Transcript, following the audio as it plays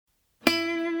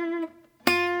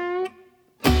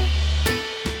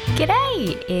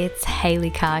G'day, it's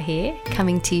Hayley Carr here,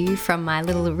 coming to you from my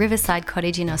little riverside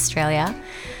cottage in Australia.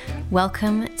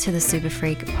 Welcome to the Super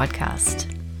Freak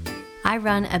podcast. I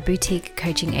run a boutique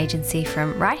coaching agency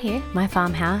from right here, my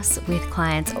farmhouse, with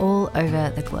clients all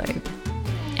over the globe.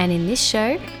 And in this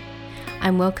show,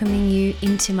 I'm welcoming you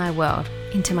into my world,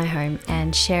 into my home,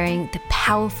 and sharing the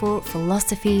powerful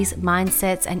philosophies,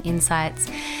 mindsets, and insights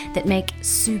that make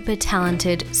super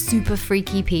talented, super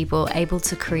freaky people able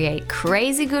to create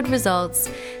crazy good results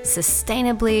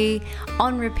sustainably,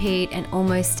 on repeat, and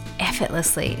almost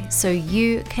effortlessly, so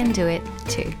you can do it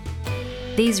too.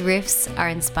 These riffs are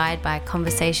inspired by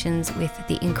conversations with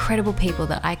the incredible people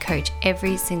that I coach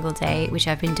every single day, which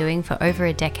I've been doing for over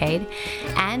a decade,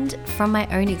 and from my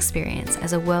own experience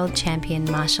as a world champion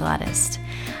martial artist.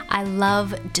 I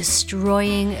love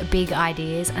destroying big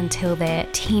ideas until they're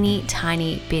teeny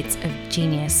tiny bits of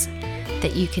genius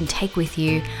that you can take with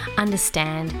you,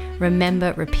 understand,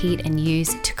 remember, repeat, and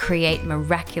use to create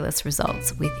miraculous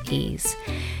results with ease.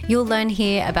 You'll learn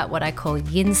here about what I call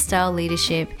yin-style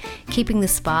leadership, keeping the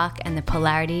spark and the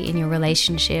polarity in your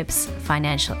relationships,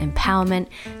 financial empowerment,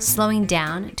 slowing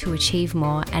down to achieve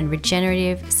more, and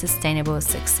regenerative, sustainable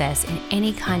success in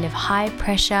any kind of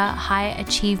high-pressure,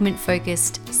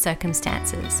 high-achievement-focused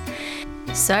circumstances.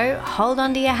 So hold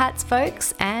on to your hats,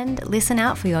 folks, and listen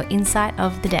out for your insight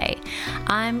of the day.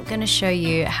 I'm going to show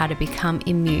you how to become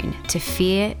immune to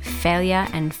fear, failure,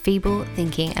 and feeble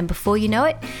thinking. And before you know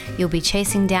it, you'll be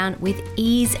chasing down with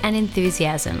ease and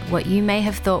enthusiasm what you may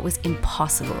have thought was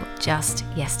impossible just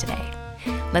yesterday.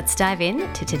 Let's dive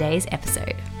into today's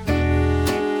episode.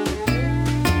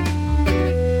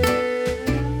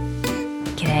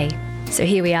 G'day. So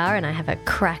here we are, and I have a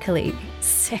crackly,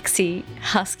 sexy,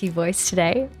 husky voice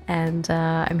today, and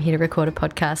I'm here to record a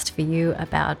podcast for you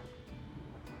about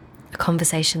a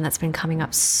conversation that's been coming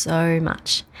up so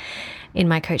much in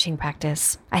my coaching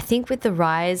practice. I think with the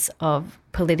rise of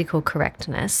political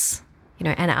correctness,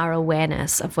 and our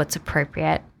awareness of what's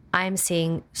appropriate, I'm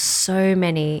seeing so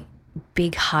many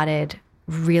big-hearted,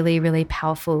 really, really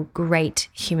powerful, great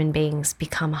human beings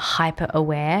become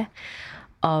hyper-aware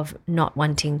of not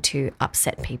wanting to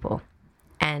upset people.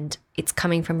 And it's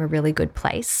coming from a really good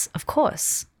place, of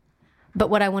course. But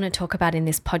what I want to talk about in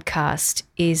this podcast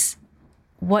is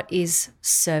what is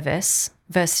service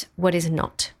versus what is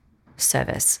not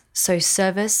service. So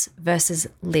service versus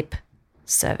lip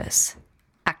service.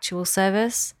 Actual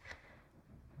service,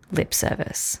 lip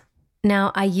service.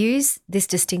 Now, I use this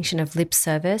distinction of lip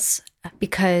service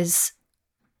because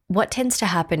what tends to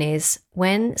happen is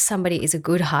when somebody is a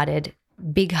good-hearted,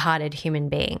 big-hearted human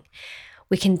being,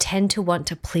 we can tend to want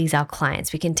to please our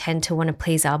clients. We can tend to want to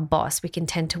please our boss. We can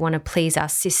tend to want to please our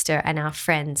sister and our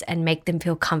friends and make them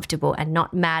feel comfortable and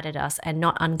not mad at us and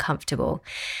not uncomfortable.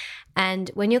 And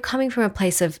when you're coming from a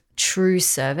place of true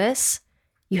service,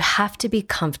 you have to be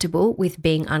comfortable with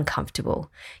being uncomfortable.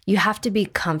 You have to be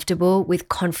comfortable with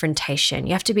confrontation.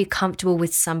 You have to be comfortable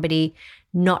with somebody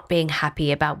not being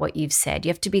happy about what you've said. You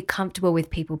have to be comfortable with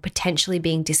people potentially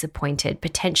being disappointed,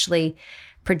 potentially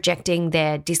projecting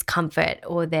their discomfort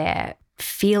or their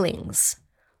feelings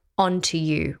onto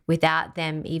you without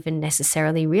them even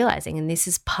necessarily realizing. And this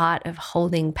is part of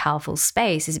holding powerful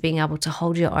space, is being able to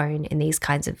hold your own in these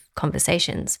kinds of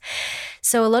conversations.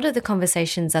 So a lot of the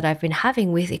conversations that I've been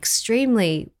having with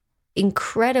extremely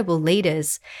incredible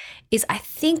leaders is, I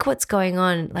think what's going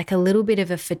on, like a little bit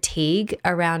of a fatigue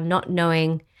around not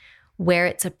knowing where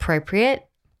it's appropriate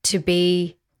to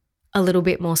be a little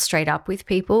bit more straight up with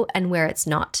people and where it's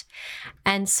not.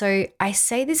 And so I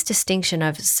say this distinction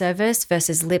of service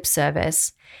versus lip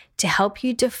service to help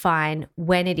you define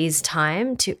when it is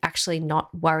time to actually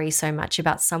not worry so much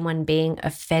about someone being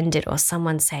offended or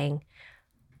someone saying,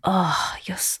 "Oh,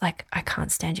 you're like, I can't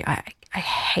stand you. I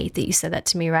hate that you said that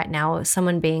to me right now," or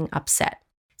someone being upset.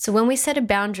 So when we set a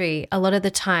boundary, a lot of the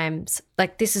times,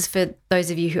 like this is for those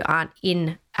of you who aren't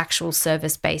in actual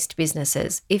service-based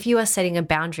businesses. If you are setting a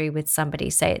boundary with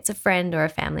somebody, say it's a friend or a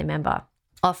family member,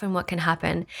 often what can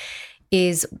happen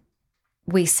is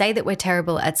we say that we're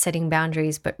terrible at setting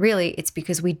boundaries, but really it's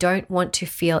because we don't want to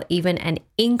feel even an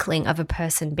inkling of a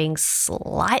person being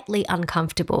slightly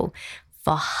uncomfortable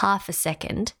for half a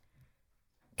second.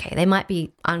 Okay, they might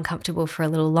be uncomfortable for a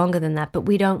little longer than that, but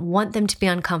we don't want them to be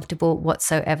uncomfortable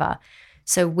whatsoever.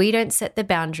 So we don't set the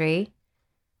boundary.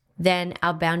 Then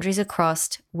our boundaries are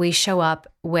crossed. We show up,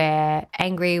 we're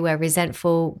angry, we're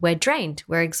resentful, we're drained,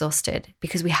 we're exhausted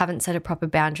because we haven't set a proper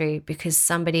boundary, because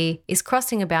somebody is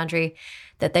crossing a boundary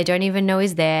that they don't even know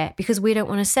is there, because we don't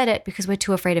want to set it because we're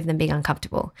too afraid of them being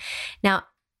uncomfortable. Now,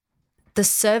 the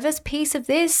service piece of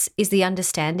this is the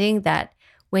understanding that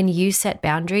when you set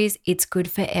boundaries, it's good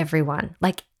for everyone.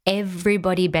 Like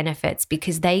everybody benefits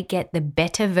because they get the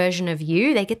better version of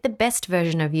you. They get the best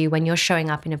version of you when you're showing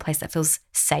up in a place that feels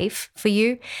safe for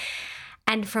you.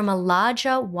 And from a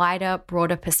larger, wider,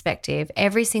 broader perspective,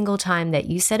 every single time that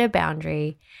you set a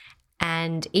boundary,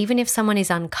 and even if someone is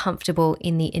uncomfortable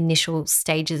in the initial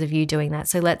stages of you doing that,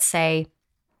 so let's say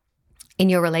in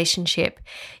your relationship,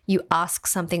 you ask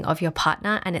something of your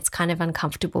partner and it's kind of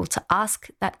uncomfortable to ask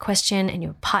that question and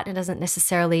your partner doesn't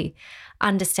necessarily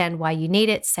understand why you need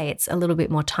it. Say it's a little bit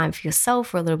more time for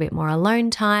yourself or a little bit more alone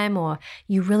time, or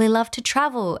you really love to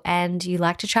travel and you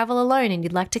like to travel alone and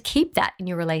you'd like to keep that in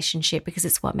your relationship because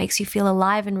it's what makes you feel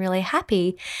alive and really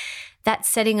happy. That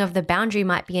setting of the boundary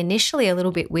might be initially a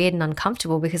little bit weird and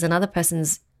uncomfortable because another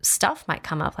person's stuff might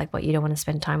come up, like, what, you don't want to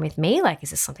spend time with me? Like,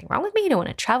 is there something wrong with me? You don't want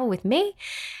to travel with me?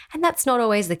 And that's not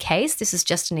always the case. This is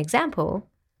just an example,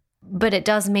 but it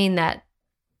does mean that,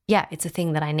 yeah, it's a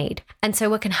thing that I need. And so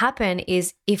what can happen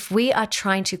is if we are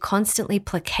trying to constantly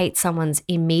placate someone's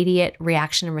immediate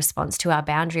reaction and response to our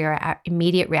boundary, or our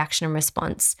immediate reaction and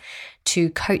response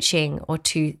to coaching or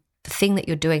to the thing that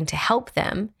you're doing to help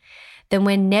them, then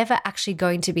we're never actually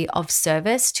going to be of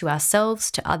service to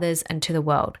ourselves, to others, and to the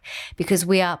world, because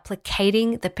we are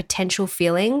placating the potential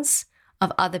feelings of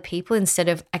other people instead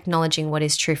of acknowledging what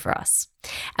is true for us.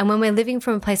 And when we're living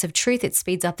from a place of truth, it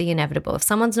speeds up the inevitable. If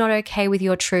someone's not okay with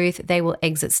your truth, they will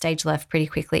exit stage left pretty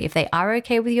quickly. If they are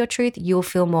okay with your truth, you'll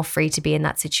feel more free to be in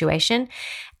that situation,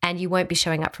 and you won't be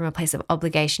showing up from a place of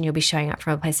obligation. You'll be showing up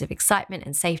from a place of excitement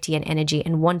and safety and energy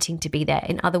and wanting to be there.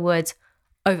 In other words,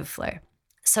 overflow.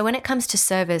 So when it comes to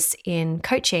service in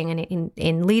coaching and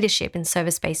in leadership in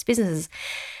service-based businesses,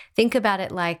 think about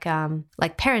it like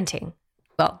parenting.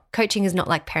 Well, coaching is not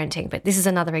like parenting, but this is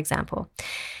another example.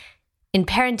 In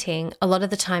parenting, a lot of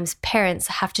the times parents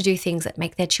have to do things that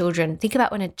make their children, think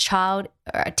about when a child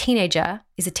or a teenager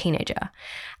is a teenager,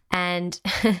 and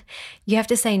you have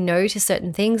to say no to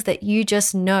certain things that you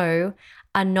just know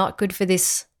are not good for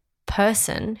this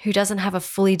person who doesn't have a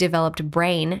fully developed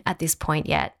brain at this point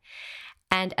yet.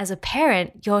 And as a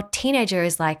parent, your teenager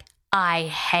is like, I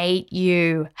hate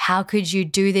you. How could you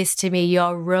do this to me?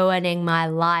 You're ruining my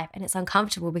life. And it's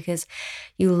uncomfortable because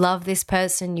you love this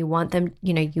person. You want them,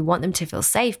 you want them to feel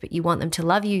safe, but you want them to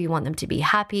love you. You want them to be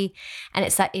happy. And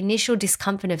it's that initial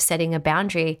discomfort of setting a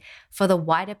boundary for the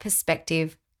wider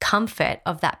perspective, comfort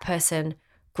of that person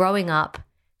growing up,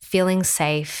 feeling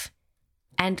safe,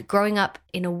 and growing up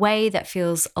in a way that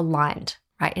feels aligned.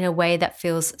 Right? In a way that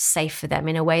feels safe for them,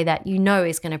 in a way that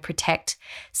is going to protect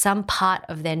some part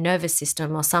of their nervous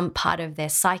system or some part of their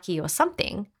psyche or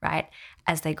something, right,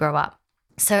 as they grow up.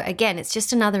 So again, it's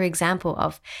just another example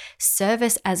of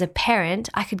service as a parent.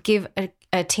 I could give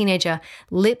a teenager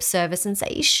lip service and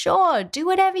say, sure, do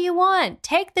whatever you want.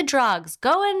 Take the drugs.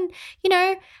 Go and,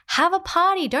 have a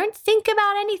party. Don't think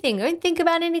about anything. Don't think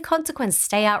about any consequence.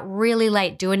 Stay out really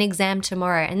late. Do an exam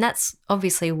tomorrow. And that's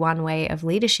obviously one way of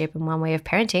leadership and one way of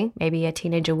parenting. Maybe a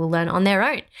teenager will learn on their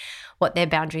own what their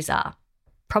boundaries are.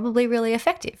 Probably really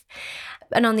effective.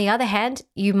 And on the other hand,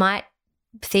 you might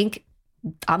think,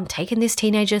 I'm taking this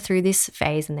teenager through this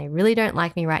phase and they really don't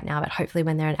like me right now, but hopefully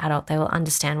when they're an adult, they will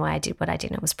understand why I did what I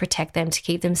did. It was protect them, to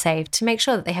keep them safe, to make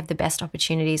sure that they have the best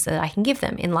opportunities that I can give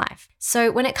them in life.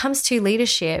 So when it comes to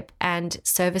leadership and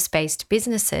service-based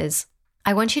businesses,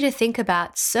 I want you to think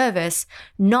about service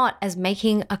not as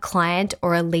making a client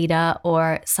or a leader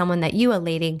or someone that you are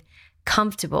leading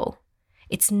comfortable.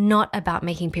 It's not about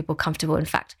making people comfortable. In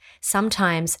fact,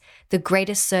 sometimes the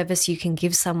greatest service you can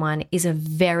give someone is a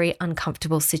very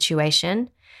uncomfortable situation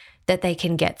that they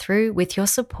can get through with your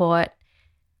support,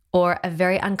 or a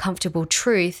very uncomfortable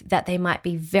truth that they might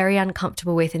be very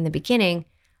uncomfortable with in the beginning,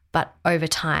 but over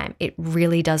time, it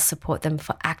really does support them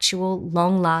for actual,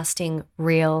 long-lasting,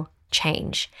 real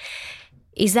change.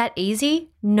 Is that easy?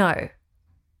 No.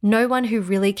 No one who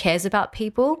really cares about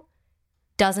people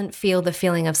doesn't feel the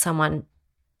feeling of someone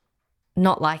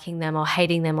not liking them or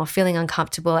hating them or feeling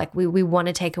uncomfortable. Like we want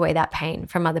to take away that pain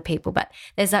from other people. But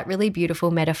there's that really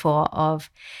beautiful metaphor of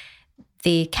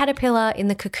the caterpillar in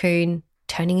the cocoon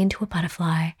turning into a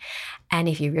butterfly. And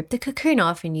if you rip the cocoon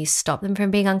off and you stop them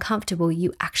from being uncomfortable,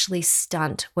 you actually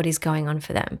stunt what is going on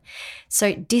for them.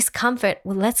 So discomfort,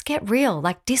 well, let's get real.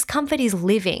 Like discomfort is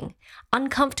living.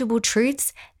 Uncomfortable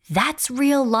truths, that's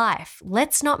real life.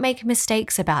 Let's not make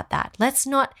mistakes about that. Let's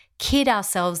not kid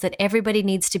ourselves that everybody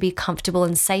needs to be comfortable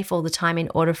and safe all the time in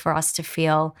order for us to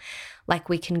feel like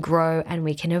we can grow and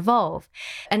we can evolve.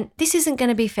 And this isn't going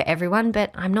to be for everyone,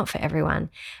 but I'm not for everyone.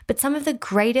 But some of the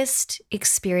greatest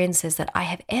experiences that I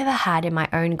have ever had in my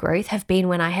own growth have been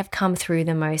when I have come through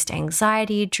the most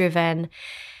anxiety-driven,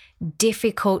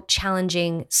 difficult,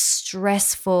 challenging,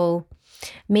 stressful,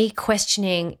 me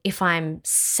questioning if I'm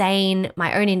sane,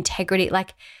 my own integrity,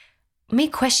 like me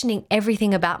questioning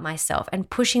everything about myself and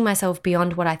pushing myself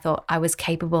beyond what I thought I was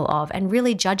capable of and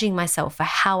really judging myself for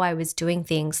how I was doing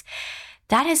things.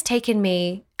 That has taken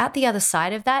me at the other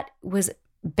side of that was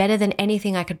better than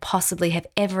anything I could possibly have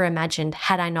ever imagined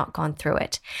had I not gone through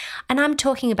it. And I'm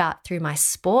talking about through my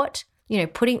sport,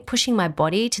 pushing my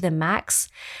body to the max.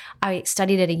 I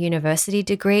studied at a university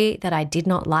degree that I did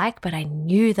not like, but I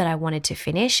knew that I wanted to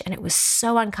finish, and it was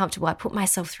so uncomfortable. I put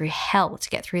myself through hell to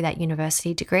get through that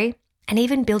university degree. And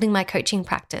even building my coaching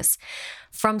practice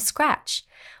from scratch.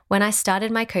 When I started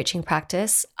my coaching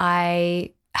practice,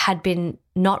 I had been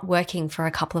not working for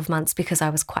a couple of months because I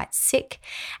was quite sick,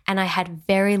 and I had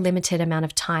very limited amount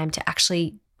of time to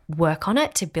actually work on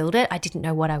it, to build it. I didn't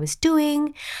know what I was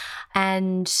doing,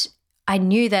 and I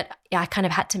knew that I kind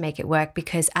of had to make it work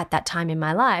because at that time in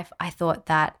my life, I thought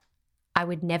that I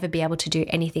would never be able to do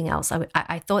anything else.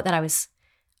 I thought that I was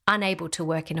unable to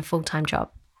work in a full-time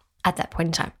job at that point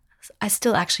in time. I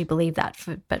still actually believe that,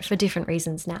 but for different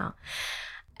reasons now.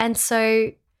 And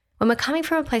so when we're coming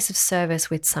from a place of service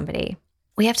with somebody,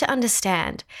 we have to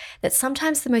understand that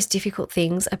sometimes the most difficult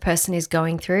things a person is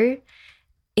going through,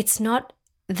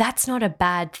 that's not a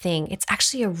bad thing. It's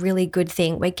actually a really good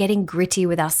thing. We're getting gritty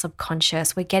with our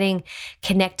subconscious. We're getting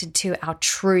connected to our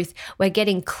truth. We're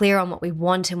getting clear on what we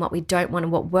want and what we don't want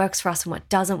and what works for us and what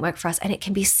doesn't work for us. And it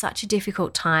can be such a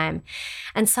difficult time.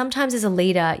 And sometimes as a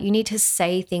leader, you need to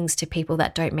say things to people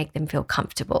that don't make them feel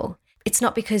comfortable. It's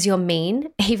not because you're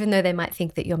mean, even though they might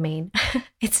think that you're mean.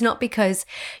 It's not because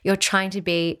you're trying to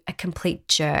be a complete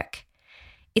jerk.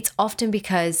 It's often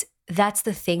because that's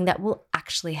the thing that will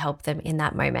actually help them in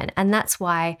that moment. And that's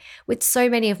why with so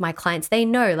many of my clients, they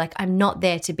know, like, I'm not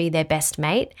there to be their best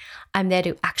mate. I'm there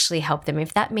to actually help them.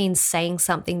 If that means saying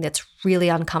something that's really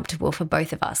uncomfortable for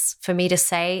both of us, for me to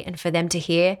say and for them to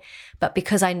hear, but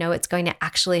because I know it's going to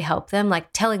actually help them,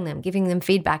 like telling them, giving them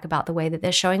feedback about the way that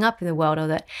they're showing up in the world, or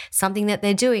that something that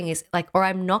they're doing is like, or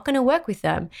I'm not going to work with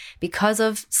them because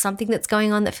of something that's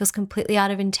going on that feels completely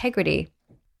out of integrity.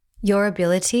 Your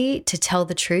ability to tell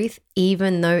the truth,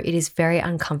 even though it is very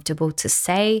uncomfortable to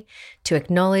say, to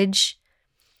acknowledge,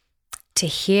 to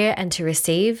hear and to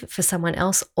receive for someone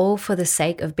else, all for the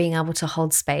sake of being able to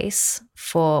hold space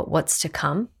for what's to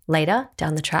come later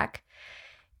down the track,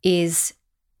 is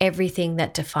everything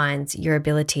that defines your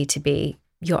ability to be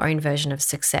your own version of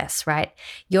success, right?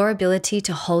 Your ability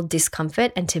to hold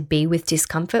discomfort and to be with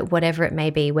discomfort, whatever it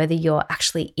may be, whether you're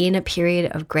actually in a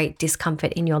period of great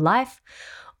discomfort in your life,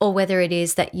 or whether it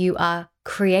is that you are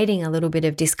creating a little bit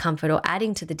of discomfort or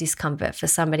adding to the discomfort for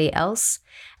somebody else,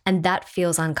 and that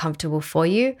feels uncomfortable for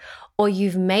you, or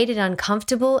you've made it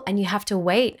uncomfortable and you have to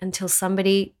wait until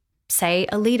somebody, say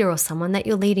a leader or someone that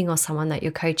you're leading or someone that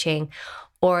you're coaching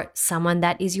or someone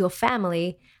that is your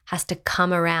family, has to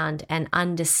come around and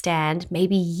understand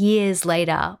maybe years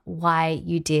later why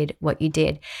you did what you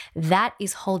did. That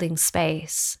is holding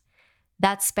space.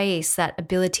 That space, that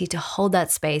ability to hold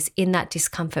that space in that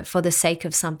discomfort for the sake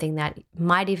of something that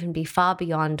might even be far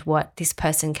beyond what this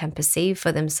person can perceive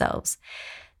for themselves.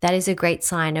 That is a great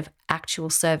sign of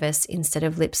actual service instead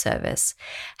of lip service.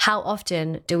 How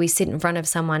often do we sit in front of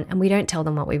someone and we don't tell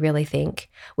them what we really think?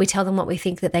 We tell them what we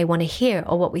think that they want to hear,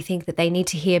 or what we think that they need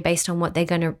to hear based on what they're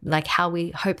going to, like how we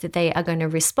hope that they are going to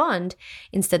respond,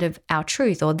 instead of our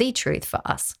truth or the truth for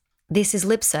us. This is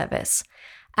lip service.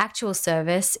 Actual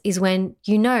service is when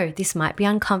you know this might be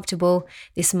uncomfortable,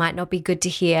 this might not be good to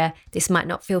hear, this might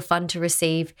not feel fun to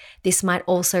receive, this might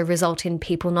also result in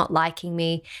people not liking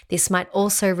me, this might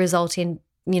also result in,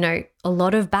 a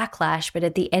lot of backlash. But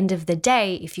at the end of the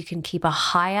day, if you can keep a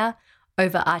higher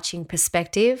overarching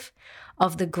perspective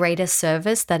of the greater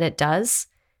service that it does,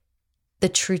 the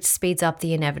truth speeds up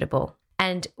the inevitable.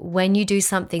 And when you do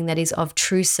something that is of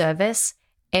true service,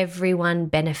 everyone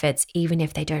benefits, even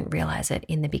if they don't realize it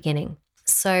in the beginning.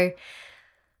 So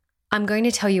I'm going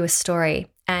to tell you a story,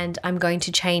 and I'm going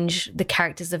to change the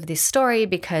characters of this story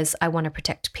because I want to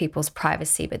protect people's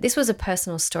privacy. But this was a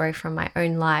personal story from my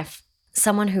own life.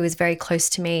 Someone who is very close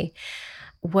to me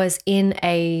was in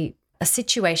a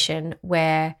situation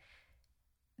where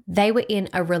they were in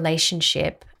a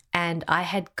relationship, and I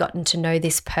had gotten to know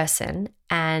this person,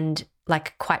 and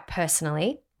like quite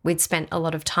personally. We'd spent a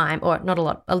lot of time, or not a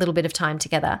lot, a little bit of time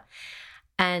together.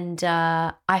 And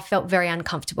I felt very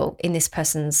uncomfortable in this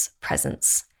person's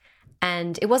presence.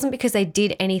 And it wasn't because they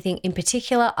did anything in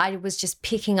particular. I was just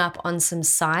picking up on some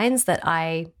signs that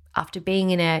after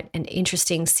being in an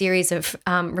interesting series of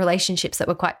relationships that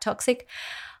were quite toxic,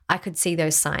 I could see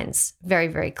those signs very,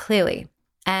 very clearly.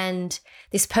 And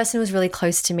this person who was really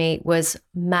close to me was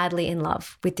madly in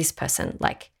love with this person,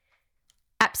 like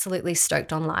absolutely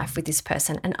stoked on life with this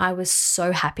person. And I was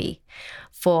so happy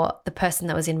for the person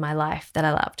that was in my life that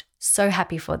I loved. So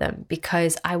happy for them,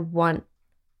 because I want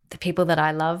the people that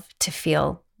I love to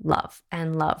feel love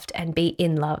and loved and be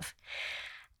in love.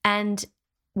 And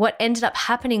what ended up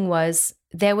happening was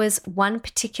there was one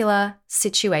particular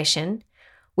situation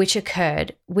which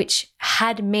occurred, which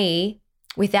had me,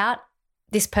 without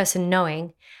this person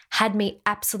knowing, had me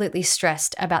absolutely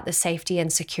stressed about the safety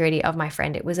and security of my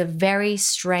friend. It was a very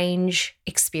strange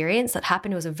experience that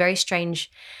happened. It was a very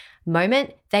strange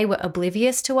moment. They were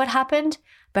oblivious to what happened,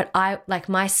 but my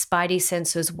spidey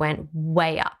sensors went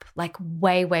way up, like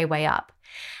way, way, way up.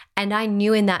 And I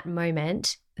knew in that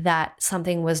moment that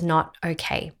something was not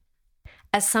okay.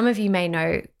 As some of you may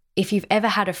know, if you've ever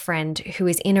had a friend who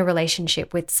is in a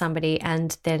relationship with somebody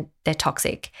and they're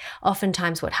toxic,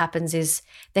 oftentimes what happens is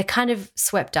they're kind of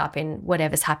swept up in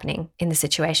whatever's happening in the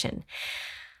situation.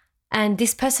 And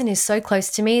this person is so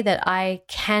close to me that I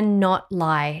cannot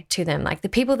lie to them. Like, the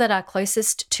people that are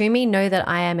closest to me know that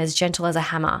I am as gentle as a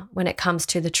hammer when it comes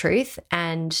to the truth.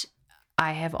 And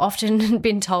I have often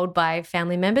been told by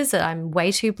family members that I'm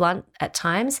way too blunt at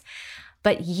times.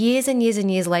 But years and years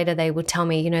and years later, they would tell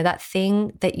me, that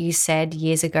thing that you said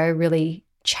years ago really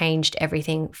changed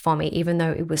everything for me, even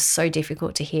though it was so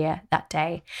difficult to hear that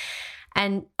day.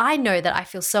 And I know that I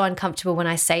feel so uncomfortable when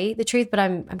I say the truth, but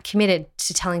I'm committed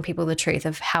to telling people the truth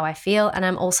of how I feel. And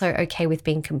I'm also okay with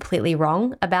being completely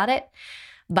wrong about it.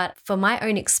 But for my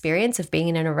own experience of being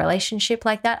in a relationship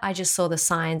like that, I just saw the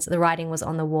signs, the writing was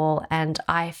on the wall, and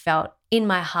I felt in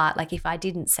my heart like if I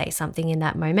didn't say something in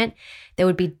that moment, there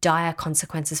would be dire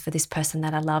consequences for this person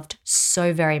that I loved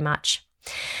so very much.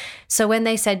 So when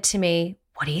they said to me,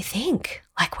 "What do you think?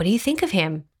 Like, what do you think of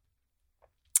him?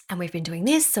 And we've been doing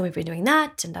this, and we've been doing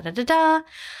that, and da-da-da-da,"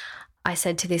 I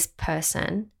said to this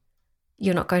person,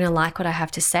 "You're not going to like what I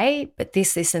have to say, but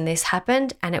this, and this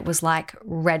happened." And it was like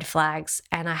red flags.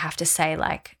 And I have to say,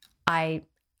 like,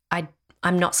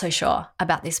 I'm not so sure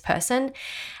about this person.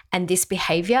 And this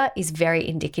behavior is very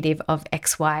indicative of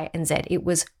X, Y, and Z. It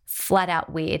was flat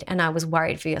out weird. And I was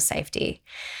worried for your safety.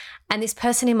 And this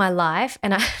person in my life,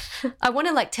 and I want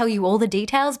to tell you all the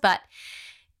details, but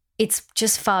it's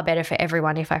just far better for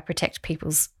everyone if I protect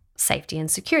people's safety and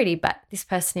security. But this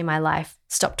person in my life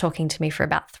stopped talking to me for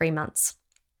about 3 months.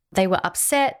 They were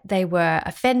upset. They were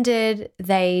offended.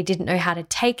 They didn't know how to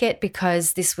take it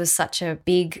because this was such a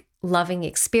big, loving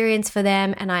experience for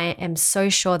them. And I am so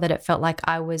sure that it felt like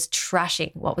I was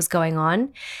trashing what was going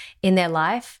on in their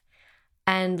life.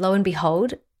 And lo and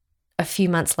behold, a few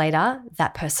months later,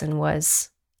 that person was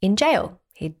in jail.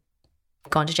 He'd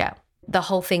gone to jail. The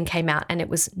whole thing came out and it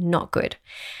was not good.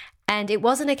 And it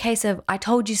wasn't a case of "I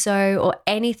told you so" or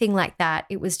anything like that.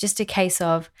 It was just a case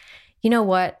of, you know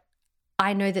what?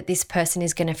 I know that this person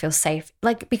is going to feel safe.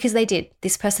 Because they did.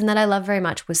 This person that I love very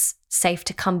much was safe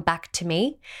to come back to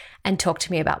me and talk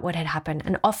to me about what had happened.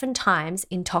 And oftentimes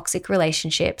in toxic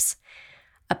relationships,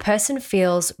 a person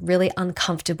feels really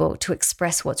uncomfortable to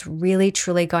express what's really,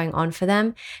 truly going on for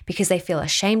them because they feel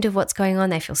ashamed of what's going on.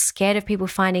 They feel scared of people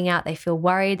finding out. They feel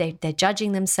worried. They're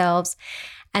judging themselves.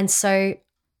 And so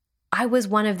I was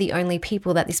one of the only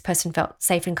people that this person felt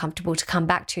safe and comfortable to come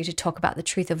back to talk about the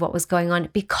truth of what was going on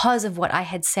because of what I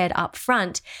had said up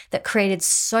front that created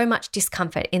so much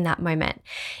discomfort in that moment.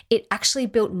 It actually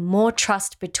built more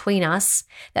trust between us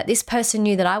that this person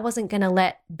knew that I wasn't going to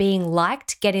let being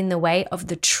liked get in the way of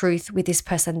the truth with this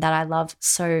person that I love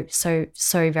so, so,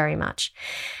 so very much.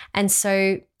 And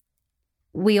so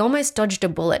we almost dodged a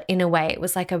bullet in a way. It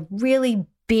was like a really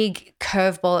big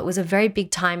curveball. It was a very big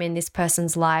time in this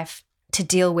person's life to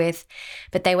deal with,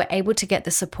 but they were able to get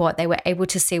the support. They were able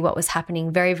to see what was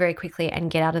happening very, very quickly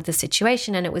and get out of the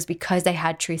situation. And it was because they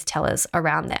had truth tellers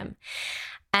around them.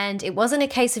 And it wasn't a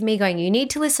case of me going, "You need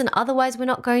to listen, otherwise we're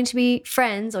not going to be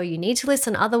friends," or "You need to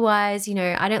listen, otherwise,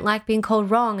 I don't like being called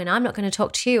wrong and I'm not going to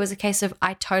talk to you." It was a case of,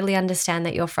 "I totally understand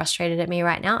that you're frustrated at me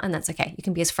right now, and that's okay. You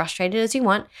can be as frustrated as you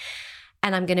want,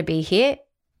 and I'm going to be here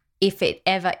if it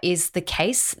ever is the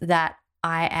case that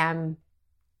I am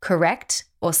correct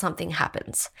or something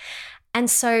happens." And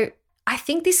so I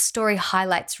think this story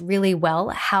highlights really well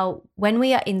how when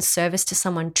we are in service to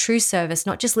someone, true service,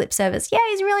 not just lip service, "Yeah,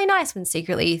 he's really nice," when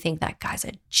secretly you think that guy's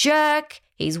a jerk,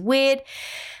 he's weird.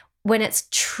 When it's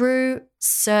true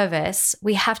service,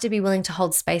 we have to be willing to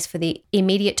hold space for the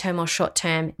immediate term or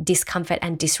short-term discomfort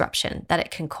and disruption that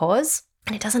it can cause.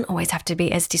 And it doesn't always have to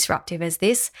be as disruptive as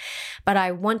this, but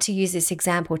I want to use this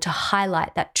example to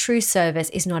highlight that true service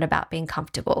is not about being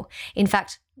comfortable. In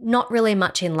fact, not really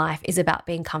much in life is about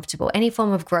being comfortable. Any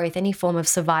form of growth, any form of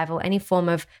survival, any form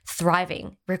of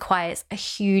thriving requires a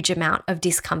huge amount of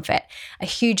discomfort, a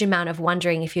huge amount of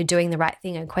wondering if you're doing the right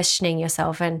thing and questioning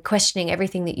yourself and questioning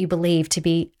everything that you believe to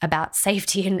be about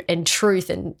safety and truth,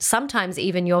 and sometimes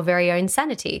even your very own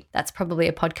sanity. That's probably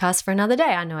a podcast for another day.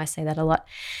 I know I say that a lot.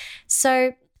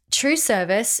 So true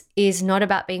service is not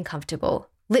about being comfortable.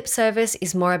 Lip service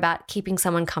is more about keeping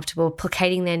someone comfortable,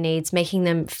 placating their needs, making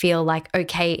them feel like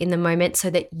okay in the moment so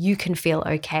that you can feel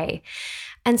okay.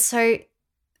 And so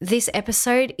this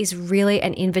episode is really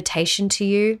an invitation to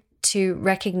you to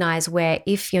recognize where,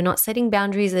 if you're not setting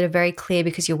boundaries that are very clear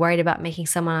because you're worried about making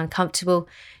someone uncomfortable,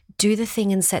 do the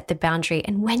thing and set the boundary.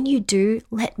 And when you do,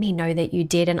 let me know that you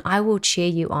did, and I will cheer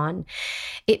you on.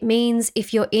 It means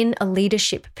if you're in a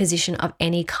leadership position of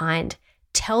any kind,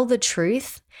 tell the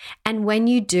truth. And when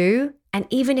you do, and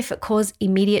even if it causes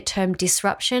immediate term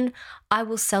disruption, I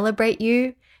will celebrate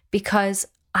you, because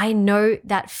I know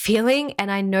that feeling,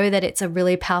 and I know that it's a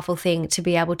really powerful thing to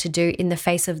be able to do in the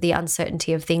face of the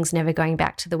uncertainty of things never going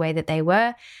back to the way that they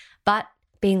were. But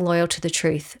being loyal to the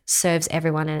truth serves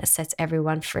everyone and it sets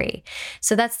everyone free.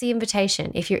 So that's the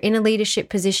invitation. If you're in a leadership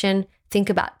position, think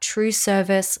about true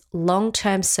service,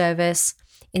 long-term service,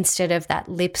 instead of that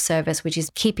lip service, which is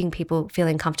keeping people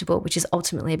feeling comfortable, which is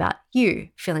ultimately about you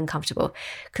feeling comfortable.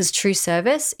 Because true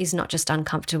service is not just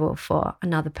uncomfortable for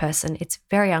another person, it's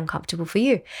very uncomfortable for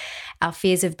you. Our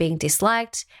fears of being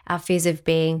disliked, our fears of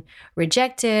being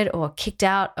rejected or kicked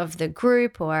out of the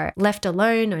group or left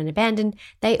alone or abandoned,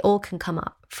 they all can come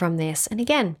up from this. And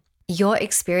again, your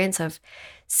experience of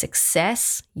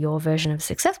success, your version of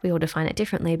success, we all define it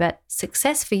differently, but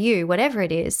success for you, whatever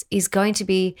it is going to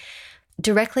be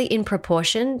directly in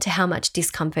proportion to how much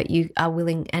discomfort you are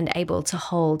willing and able to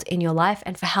hold in your life,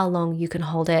 and for how long you can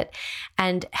hold it,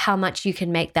 and how much you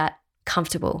can make that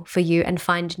comfortable for you and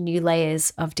find new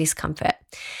layers of discomfort.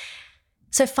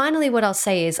 So finally, what I'll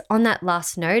say is, on that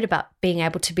last note about being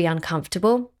able to be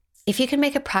uncomfortable, if you can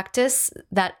make a practice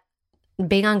that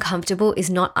being uncomfortable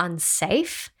is not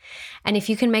unsafe, and if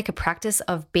you can make a practice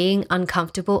of being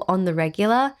uncomfortable on the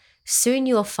regular, soon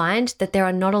you'll find that there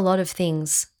are not a lot of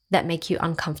things that make you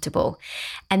uncomfortable.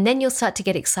 And then you'll start to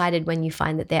get excited when you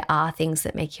find that there are things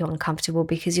that make you uncomfortable,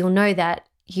 because you'll know that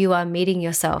you are meeting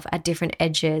yourself at different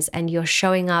edges and you're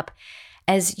showing up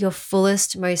as your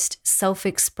fullest, most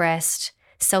self-expressed,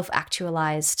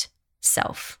 self-actualized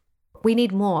self. We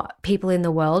need more people in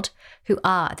the world who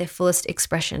are their fullest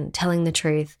expression, telling the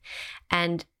truth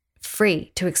and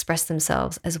free to express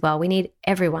themselves as well. We need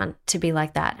everyone to be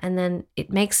like that. And then it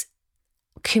makes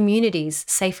communities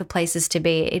safer places to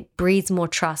be. It breeds more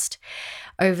trust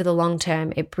over the long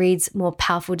term. It breeds more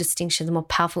powerful distinctions, more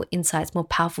powerful insights, more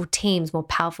powerful teams, more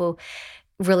powerful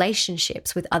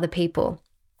relationships with other people.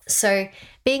 So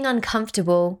being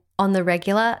uncomfortable on the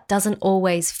regular doesn't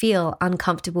always feel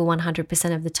uncomfortable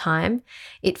 100% of the time.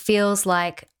 It feels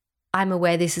like I'm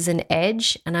aware this is an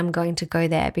edge and I'm going to go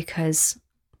there because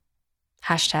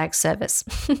 #service.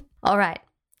 All right.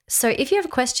 So if you have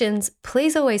questions,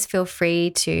 please always feel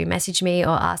free to message me or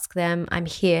ask them. I'm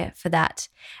here for that.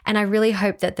 And I really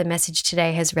hope that the message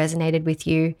today has resonated with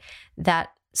you, that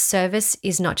service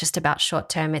is not just about short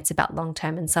term, it's about long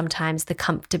term. And sometimes the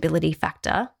comfortability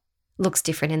factor looks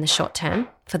different in the short term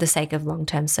for the sake of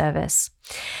long-term service.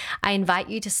 I invite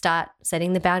you to start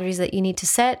setting the boundaries that you need to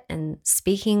set and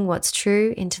speaking what's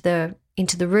true into the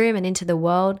room and into the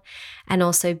world, and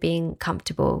also being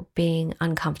comfortable, being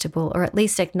uncomfortable, or at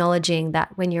least acknowledging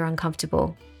that when you're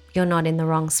uncomfortable, you're not in the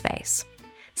wrong space.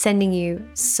 Sending you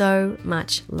so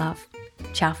much love.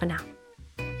 Ciao for now.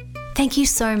 Thank you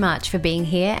so much for being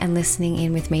here and listening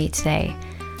in with me today.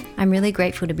 I'm really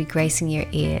grateful to be gracing your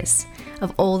ears.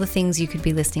 Of all the things you could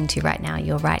be listening to right now,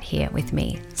 you're right here with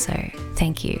me. So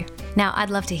thank you. Now,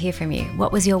 I'd love to hear from you.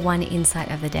 What was your one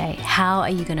insight of the day? How are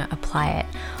you going to apply it?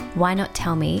 Why not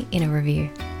tell me in a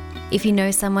review? If you know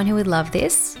someone who would love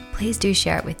this, please do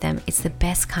share it with them. It's the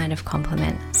best kind of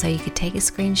compliment. So you could take a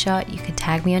screenshot, you could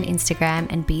tag me on Instagram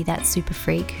and be that super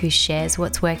freak who shares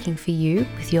what's working for you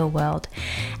with your world.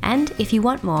 And if you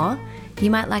want more, you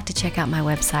might like to check out my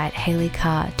website,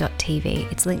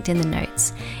 hayleycarr.tv. It's linked in the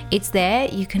notes. It's there.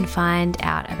 You can find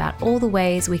out about all the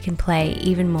ways we can play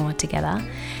even more together.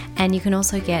 And you can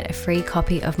also get a free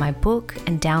copy of my book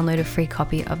and download a free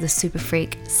copy of the Super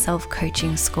Freak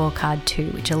Self-Coaching Scorecard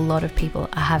 2, which a lot of people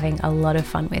are having a lot of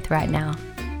fun with right now.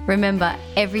 Remember,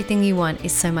 everything you want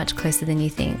is so much closer than you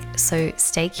think. So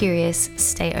stay curious,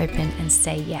 stay open, and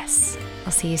say yes.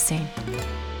 I'll see you soon.